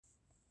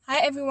Hi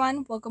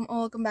everyone,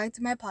 welcome back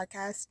to my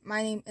podcast.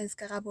 My name is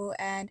Karabo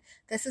and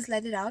this is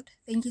Let It Out.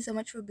 Thank you so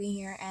much for being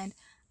here and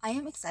I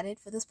am excited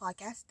for this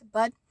podcast,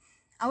 but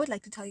I would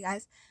like to tell you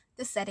guys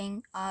the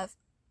setting of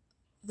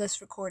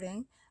this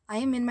recording. I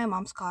am in my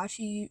mom's car.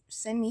 She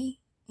sent me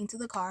into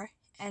the car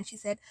and she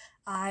said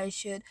I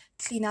should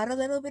clean out a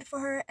little bit for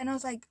her and I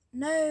was like,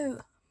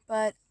 "No."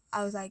 But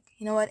I was like,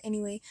 "You know what?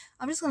 Anyway,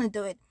 I'm just going to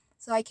do it."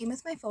 So I came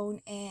with my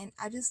phone and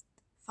I just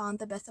found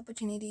the best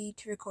opportunity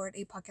to record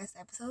a podcast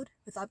episode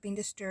without being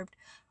disturbed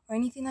or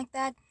anything like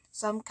that.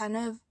 So I'm kind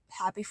of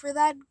happy for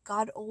that.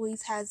 God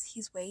always has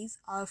his ways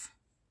of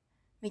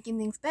making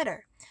things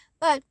better.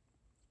 But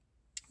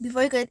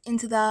before we get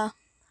into the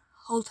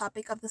whole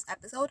topic of this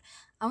episode,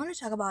 I want to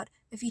talk about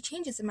a few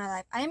changes in my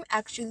life. I am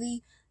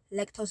actually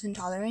lactose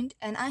intolerant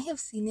and I have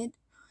seen it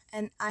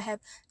and I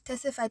have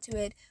testified to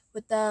it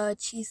with the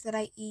cheese that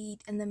I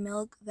eat and the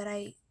milk that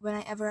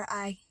whenever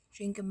I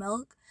drink a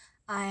milk,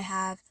 I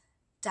have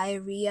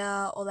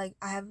diarrhea or like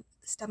I have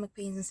stomach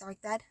pains and stuff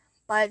like that.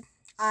 But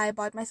I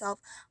bought myself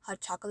hot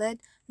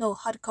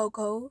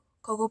cocoa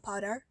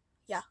powder.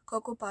 Yeah,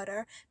 cocoa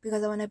powder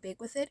because I want to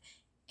bake with it.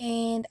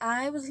 And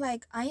I was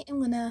like, I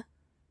am gonna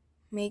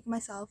make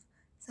myself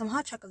some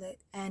hot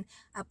chocolate and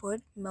I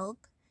put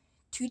milk,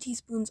 2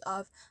 teaspoons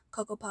of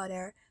cocoa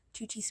powder,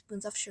 2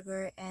 teaspoons of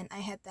sugar, and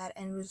I had that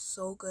and it was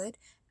so good.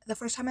 The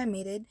first time I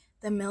made it,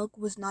 the milk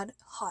was not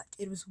hot,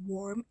 it was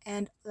warm,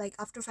 and like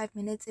after 5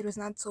 minutes, it was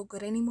not so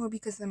good anymore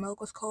because the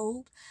milk was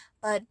cold.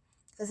 But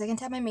the second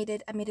time I made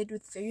it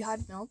with very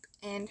hot milk,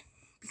 and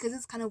because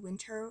it's kind of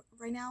winter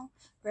right now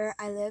where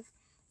I live,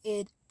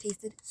 it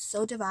tasted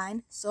so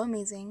divine, so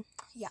amazing.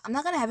 Yeah, I'm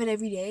not gonna have it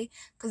every day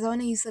because I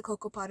want to use the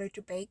cocoa powder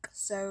to bake,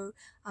 so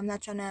I'm not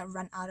trying to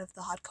run out of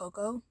the hot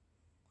cocoa.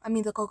 I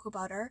mean, the cocoa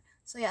powder.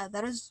 So, yeah,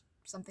 that is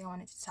something I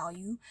wanted to tell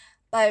you.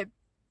 But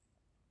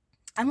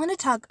I'm going to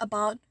talk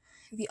about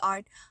the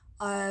art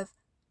of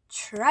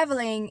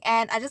traveling,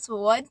 and I just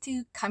want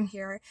to come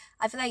here.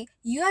 I feel like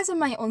you guys are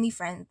my only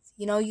friends.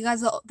 You know, you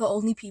guys are the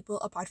only people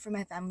apart from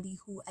my family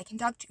who I can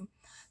talk to.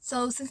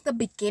 So, since the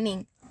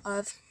beginning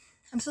of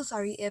I'm so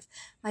sorry if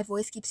my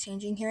voice keeps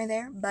changing here and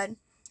there, but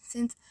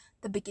since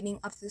the beginning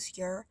of this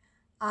year,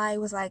 I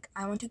was like,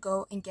 I want to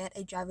go and get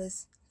a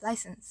driver's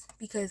license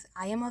because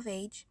I am of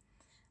age.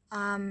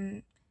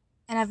 Um,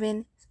 and I've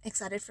been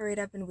excited for it.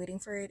 I've been waiting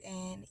for it,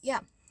 and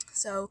yeah.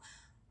 So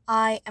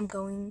I am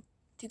going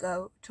to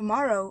go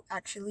tomorrow.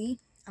 Actually,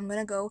 I'm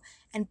gonna go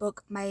and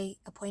book my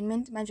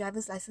appointment, my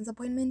driver's license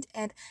appointment.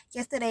 And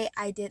yesterday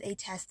I did a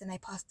test and I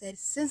passed it.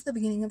 Since the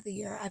beginning of the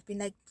year, I've been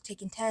like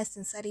taking tests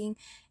and studying,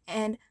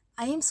 and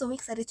I am so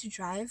excited to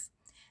drive.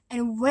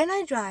 And when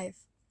I drive,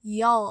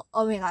 y'all,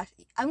 oh my gosh,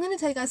 I'm gonna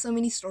tell you guys so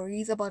many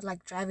stories about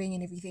like driving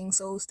and everything.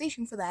 So stay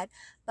tuned for that.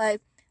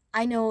 But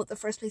I know the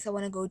first place I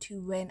want to go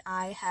to when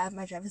I have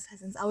my driver's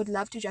license. I would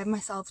love to drive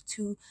myself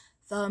to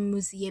the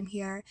museum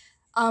here.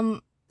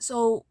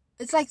 So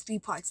it's like three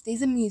parts.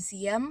 There's a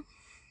museum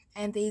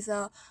and there's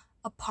a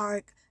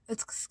park.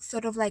 It's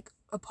sort of like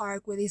a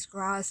park where there's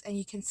grass and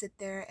you can sit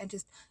there and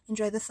just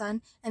enjoy the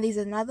sun. And there's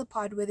another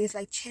part where there's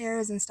like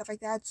chairs and stuff like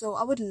that. So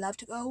I would love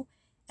to go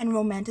and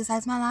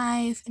romanticize my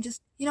life and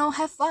just,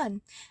 have fun.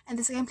 And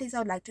the second place I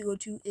would like to go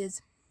to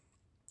is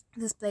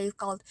this place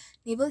called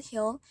Naval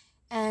Hill,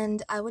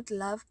 and I would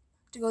love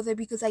to go there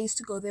because I used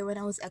to go there when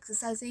I was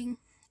exercising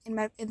in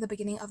the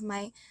beginning of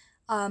my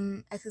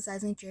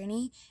exercising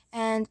journey,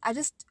 and I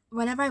just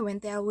whenever I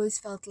went there, I always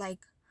felt like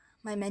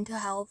my mental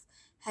health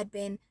had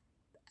been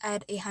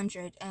at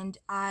 100, and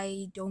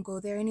I don't go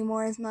there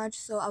anymore as much,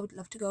 so I would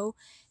love to go.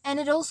 And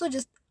it also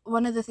just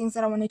one of the things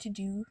that I wanted to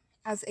do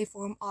as a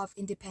form of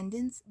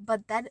independence,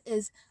 but that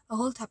is a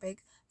whole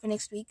topic for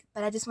next week.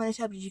 But I just wanted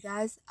to update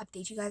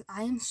you guys.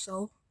 I am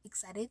so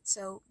excited.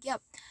 So yeah.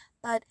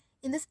 But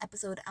in this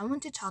episode, I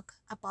want to talk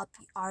about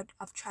the art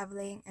of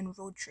traveling and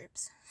road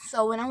trips.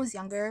 So when I was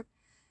younger,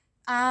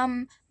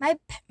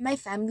 my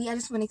family, I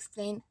just want to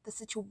explain the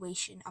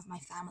situation of my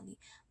family.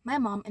 My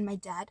mom and my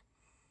dad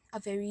are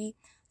very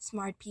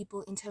smart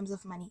people in terms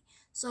of money.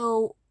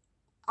 So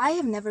I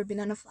have never been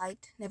on a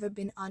flight, never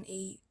been on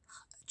a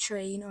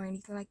train or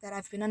anything like that.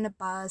 I've been on a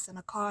bus, on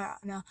a car,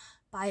 on a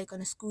bike, on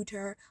a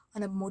scooter,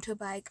 on a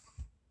motorbike,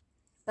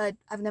 but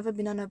I've never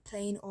been on a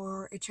plane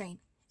or a train.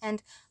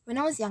 And when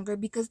I was younger,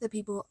 because the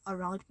people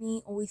around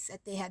me always said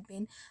they had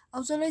been, I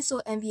was always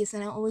so envious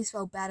and I always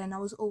felt bad and I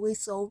was always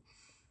so.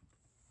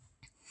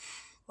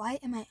 Why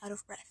am I out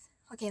of breath?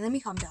 Okay, let me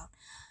calm down.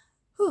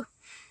 Whew.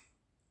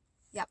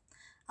 Yeah.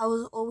 I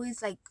was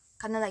always like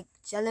kind of like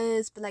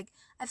jealous, but like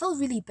I felt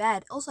really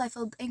bad. Also, I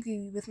felt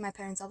angry with my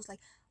parents. I was like,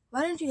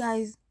 why don't you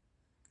guys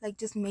like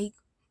just make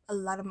a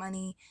lot of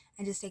money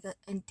and just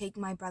take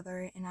my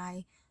brother and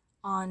I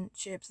on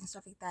trips and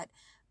stuff like that.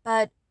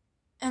 But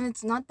and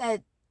it's not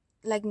that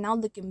like now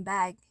looking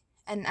back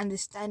and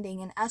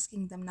understanding and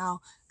asking them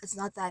now, it's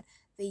not that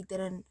they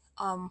didn't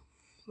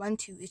want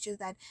to. It's just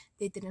that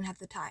they didn't have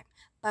the time.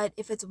 But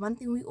if it's one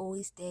thing we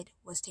always did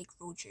was take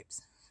road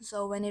trips.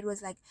 So when it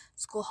was like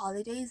school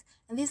holidays,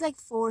 and there's like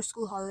 4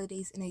 school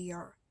holidays in a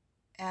year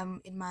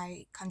in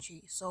my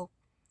country. So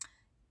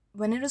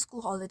when it was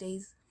school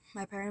holidays,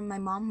 my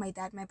mom, my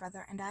dad, my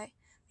brother, and I,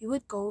 we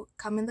would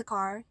come in the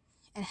car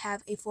and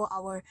have a 4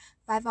 hour,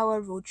 5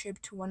 hour road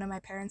trip to one of my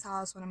parents'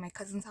 house, one of my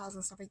cousin's house,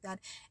 and stuff like that.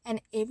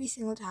 And every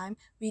single time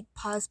we'd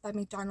pass by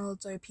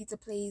McDonald's or a pizza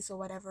place or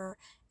whatever,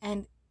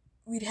 and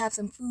we'd have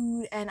some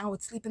food, and I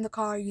would sleep in the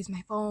car, use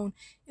my phone.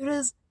 It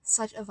was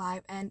such a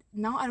vibe, and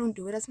now I don't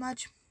do it as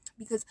much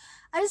because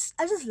I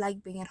just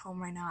like being at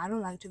home right now. I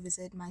don't like to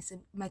visit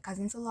my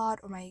cousins a lot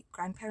or my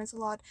grandparents a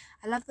lot.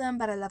 I love them,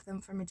 but I love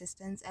them from a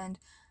distance, and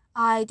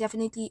I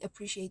definitely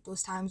appreciate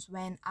those times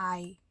when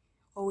I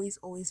always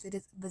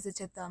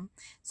visited them.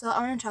 So I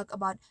want to talk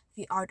about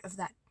the art of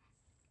that.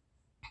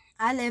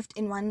 I lived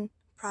in one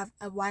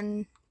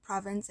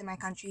province in my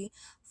country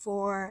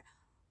for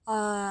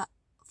uh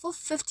for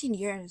 15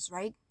 years,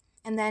 right?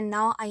 And then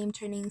now I am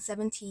turning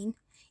 17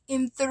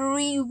 in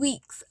 3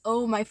 weeks.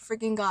 Oh my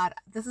freaking god.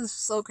 This is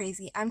so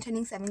crazy. I'm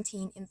turning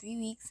 17 in 3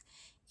 weeks,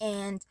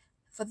 and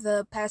for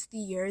the past 3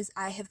 years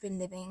I have been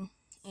living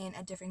in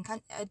a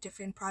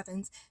different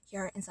province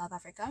here in South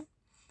Africa.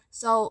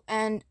 So,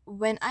 and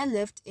when I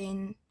lived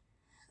in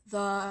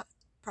the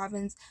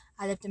province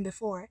I lived in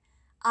before,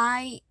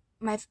 I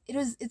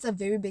it's a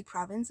very big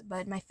province,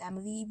 but my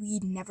family, we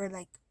never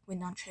like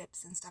went on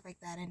trips and stuff like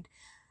that. And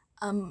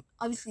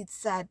obviously it's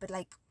sad, but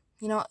like,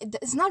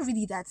 it's not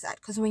really that sad,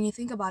 because when you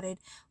think about it,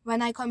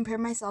 when I compare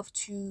myself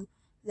to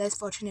less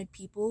fortunate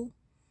people,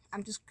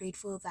 I'm just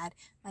grateful that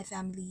my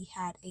family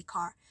had a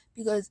car,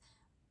 because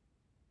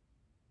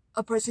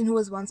a person who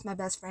was once my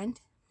best friend,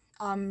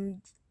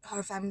 um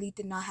her family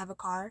did not have a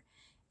car.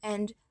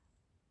 And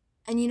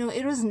and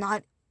it was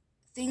not,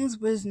 things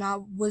was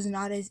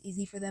not as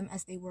easy for them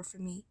as they were for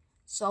me.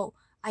 So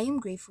I am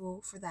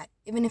grateful for that.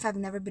 Even if I've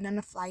never been on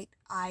a flight,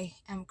 I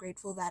am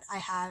grateful that I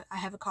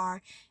have a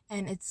car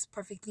and it's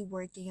perfectly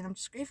working, and I'm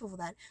just grateful for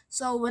that.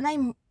 So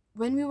when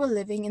we were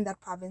living in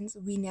that province,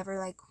 we never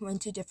like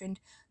went to different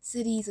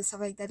cities or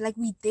stuff like that. Like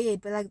we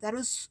did, but like that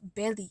was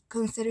barely,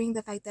 considering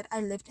the fact that I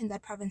lived in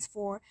that province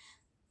for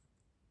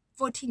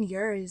 14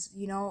 years.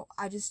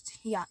 I just,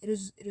 yeah,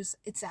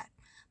 it's sad.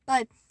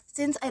 But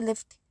since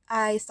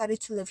I started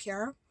to live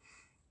here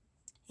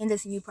in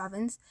this new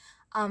province.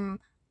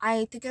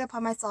 I took it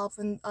upon myself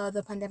when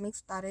the pandemic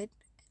started.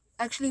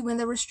 Actually, when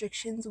the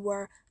restrictions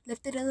were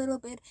lifted a little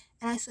bit,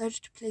 and I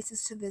searched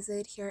places to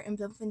visit here in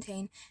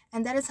Bloemfontein,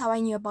 and that is how I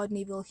knew about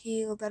Naval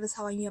Hill. That is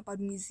how I knew about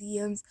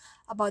museums,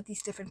 about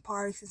these different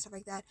parks and stuff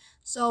like that.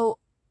 So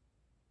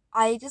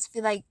I just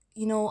feel like,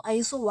 I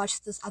also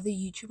watched this other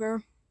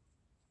YouTuber,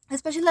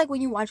 especially like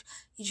when you watch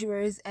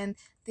YouTubers and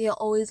they are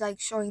always like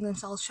showing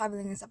themselves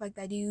traveling and stuff like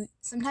that. You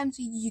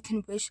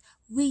can wish,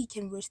 we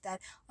can wish that,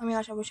 oh my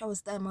gosh, I wish I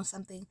was them or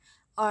something.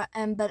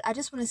 But I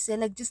just want to say,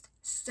 like, just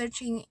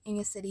searching in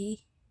your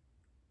city,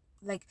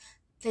 like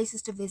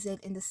places to visit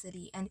in the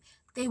city, and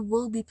there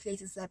will be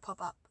places that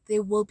pop up,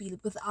 there will be,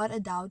 without a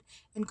doubt.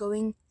 And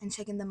going and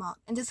checking them out,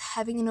 and just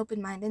having an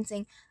open mind and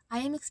saying, I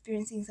am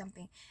experiencing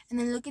something. And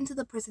then look into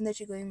the person that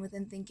you're going with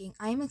and thinking,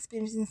 I am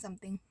experiencing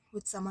something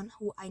with someone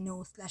who I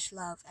know slash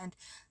love. And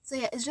so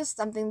yeah, it's just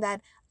something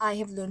that I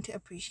have learned to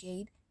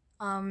appreciate.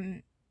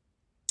 um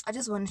I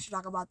just wanted to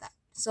talk about that.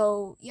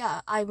 So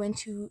yeah, I went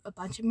to a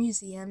bunch of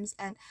museums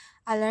and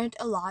I learned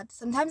a lot.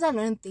 Sometimes I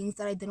learned things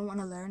that I didn't want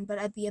to learn, but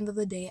at the end of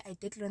the day, I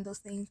did learn those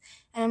things,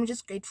 and I'm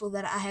just grateful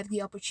that I have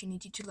the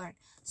opportunity to learn.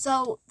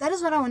 So that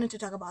is what I wanted to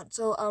talk about.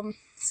 So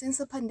since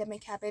the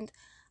pandemic happened,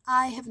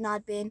 I have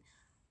not been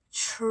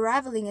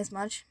traveling as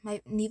much.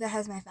 My Neither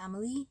has my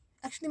family.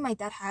 Actually, my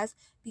dad has,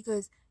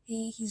 because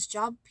his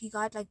job, he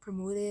got like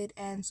promoted,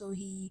 and so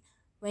he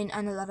went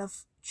on a lot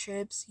of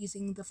trips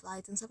using the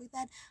flights and stuff like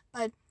that.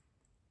 But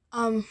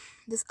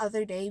this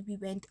other day we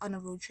went on a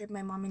road trip.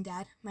 My mom,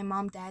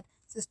 dad,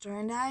 sister,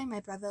 and I.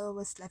 My brother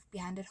was left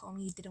behind at home.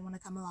 He didn't want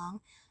to come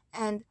along,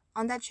 and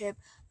on that trip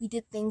we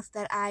did things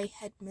that I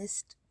had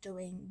missed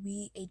doing.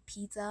 We ate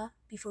pizza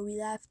before we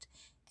left,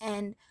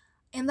 and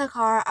in the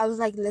car I was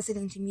like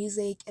listening to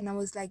music, and I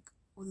was like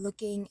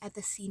looking at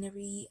the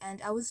scenery, and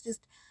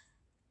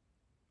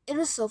it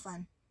was so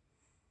fun,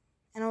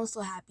 and I was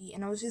so happy,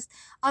 and I was just,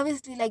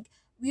 obviously, like,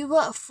 we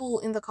were full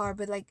in the car,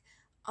 but like,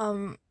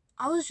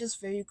 I was just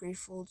very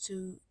grateful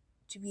to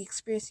be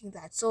experiencing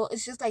that. So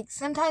it's just like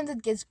sometimes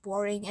it gets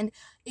boring, and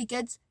you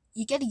get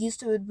used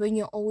to it when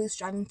you're always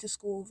driving to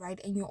school, right?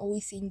 And you're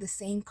always seeing the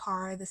same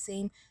car, the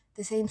same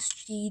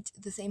street,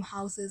 the same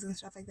houses and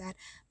stuff like that.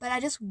 But I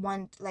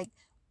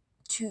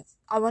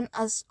want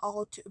us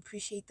all to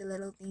appreciate the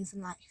little things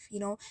in life.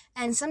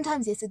 And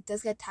sometimes, yes, it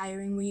does get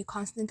tiring when you're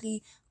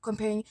constantly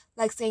comparing,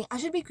 like saying, I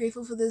should be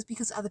grateful for this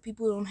because other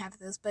people don't have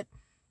this. But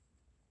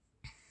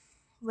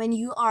when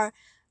you are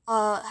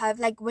have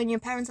like when your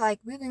parents are like,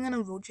 we're going on a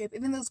road trip,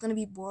 even though it's going to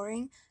be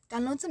boring,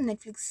 download some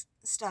Netflix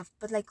stuff,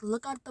 but like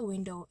look out the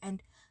window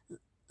and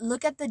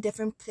look at the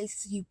different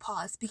places you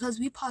pass, because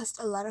we passed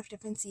a lot of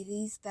different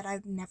cities that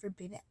I've never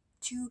been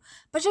to.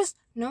 But just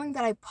knowing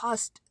that I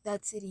passed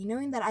that city,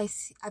 knowing that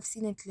I've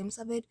seen a glimpse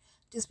of it,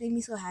 just made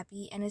me so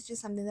happy, and it's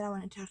just something that I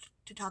wanted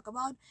to talk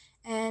about.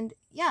 And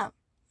yeah,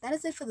 that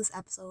is it for this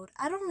episode.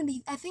 I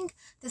think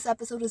this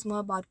episode is more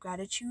about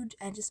gratitude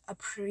and just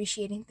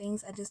appreciating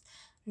things and just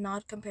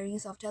not comparing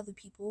yourself to other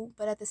people.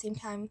 But at the same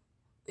time,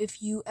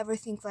 if you ever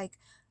think like,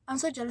 I'm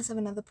so jealous of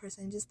another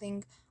person, just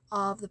think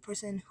of the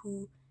person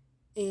who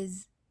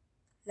is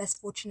less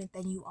fortunate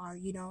than you are,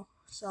 you know?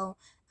 So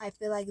I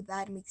feel like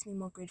that makes me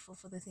more grateful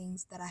for the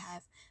things that I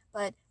have.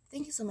 But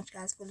thank you so much,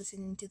 guys, for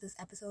listening to this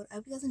episode. I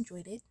hope you guys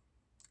enjoyed it.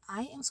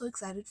 I am so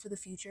excited for the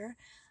future.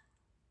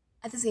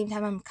 At the same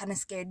time, I'm kind of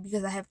scared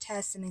because I have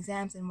tests and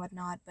exams and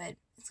whatnot, but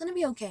it's gonna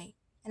be okay.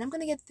 And I'm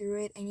gonna get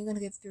through it, and you're gonna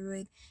get through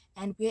it,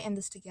 and we're in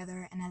this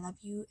together. And I love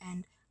you,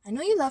 and I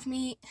know you love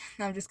me.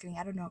 No, I'm just kidding.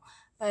 I don't know.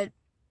 But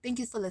thank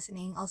you for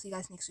listening. I'll see you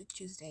guys next week,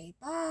 Tuesday.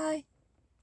 Bye.